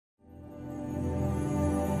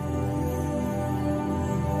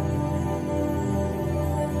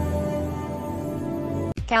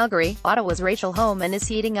Calgary, Ottawa's Rachel Homan is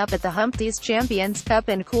heating up at the Humpty Champions Cup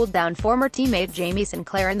and cooled down former teammate Jamie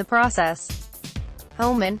Sinclair in the process.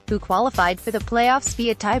 Homan, who qualified for the playoffs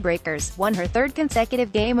via tiebreakers, won her third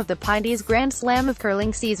consecutive game of the Pinty's Grand Slam of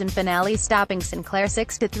Curling season finale, stopping Sinclair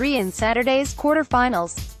 6-3 in Saturday's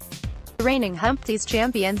quarterfinals. The reigning Humpty's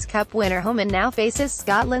Champions Cup winner Homan now faces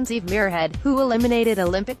Scotland's Muirhead, who eliminated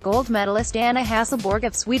Olympic gold medalist Anna Hasselborg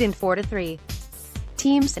of Sweden 4-3.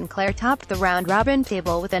 Team Sinclair topped the round-robin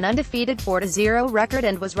table with an undefeated 4-0 record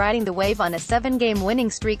and was riding the wave on a 7-game winning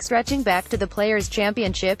streak stretching back to the Players'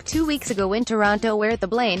 Championship 2 weeks ago in Toronto, where the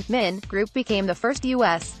Blaine group became the first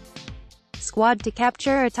U.S. squad to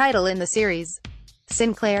capture a title in the series.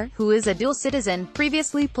 Sinclair, who is a dual citizen,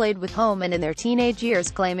 previously played with Homan in their teenage years,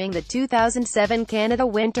 claiming the 2007 Canada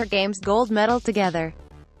Winter Games gold medal together.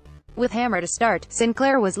 With hammer to start,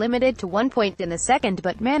 Sinclair was limited to 1 point in the second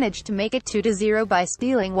but managed to make it 2-0 by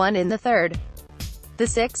stealing one in the third. The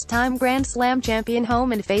six-time Grand Slam champion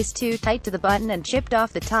Homan faced too tight to the button and chipped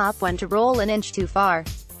off the top one to roll an inch too far.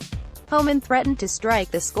 Homan threatened to strike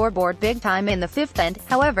the scoreboard big time in the fifth end,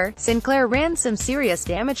 however, Sinclair ran some serious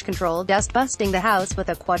damage control, dust-busting the house with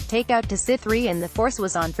a quad takeout to sit 3 and the force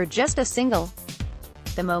was on for just a single.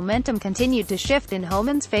 The momentum continued to shift in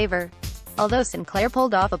Homan's favor. Although Sinclair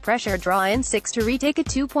pulled off a pressure draw in 6 to retake a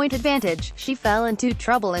 2-point advantage, she fell into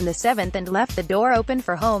trouble in the 7th and left the door open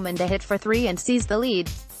for Homan to hit for 3 and seize the lead.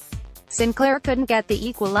 Sinclair couldn't get the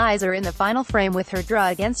equalizer in the final frame, with her draw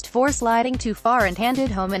against 4 sliding too far and handed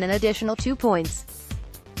Homan an additional 2 points.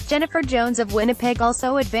 Jennifer Jones of Winnipeg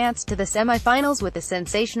also advanced to the semi-finals with a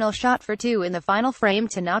sensational shot for 2 in the final frame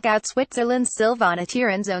to knock out Switzerland's Silvana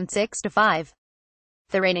Tirinzone 6-5.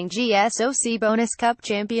 The reigning GSOC Bonus Cup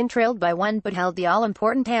champion trailed by 1 but held the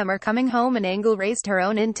all-important hammer coming home. An angle raised her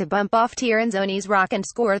own in to bump off Tirinzone's rock and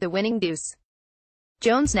score the winning deuce.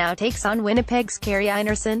 Jones now takes on Winnipeg's Carrie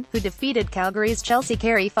Einarsson, who defeated Calgary's Chelsea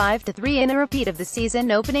Carey 5-3 in a repeat of the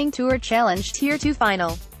season-opening Tour Challenge Tier 2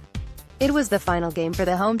 final. It was the final game for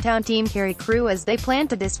the hometown Team Carey crew as they plan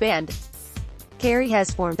to disband. Carey has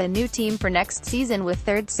formed a new team for next season with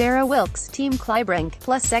third Sarah Wilkes, Team Kleibrink,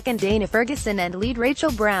 plus second Dana Ferguson and lead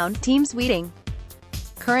Rachel Brown, Team Sweeting.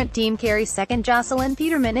 Current Team Carey second Jocelyn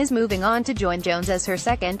Peterman is moving on to join Jones as her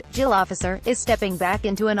second. Jill Officer is stepping back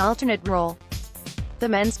into an alternate role. The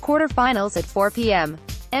men's quarterfinals at 4 p.m.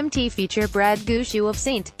 MT feature Brad Gushu of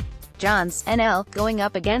St. John's, NL, going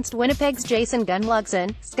up against Winnipeg's Jason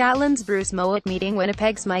Gunlugson, Scotland's Bruce Mowat meeting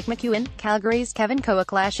Winnipeg's Mike McEwen, Calgary's Kevin Koa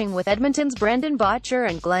clashing with Edmonton's Brendan Botcher,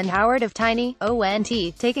 and Glenn Howard of Tiny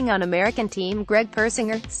ONT taking on American team Greg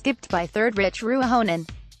Persinger, skipped by third Rich Ruohonen.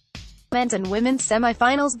 Men's and women's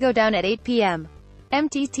semi-finals go down at 8 p.m.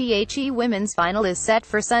 MTTHE women's final is set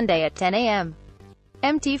for Sunday at 10 a.m.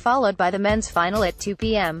 MT followed by the men's final at 2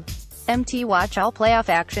 p.m. MT. Watch all playoff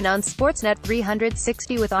action on Sportsnet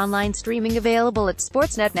 360 with online streaming available at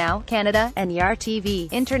Sportsnet Now, Canada, and YAR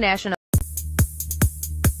TV International.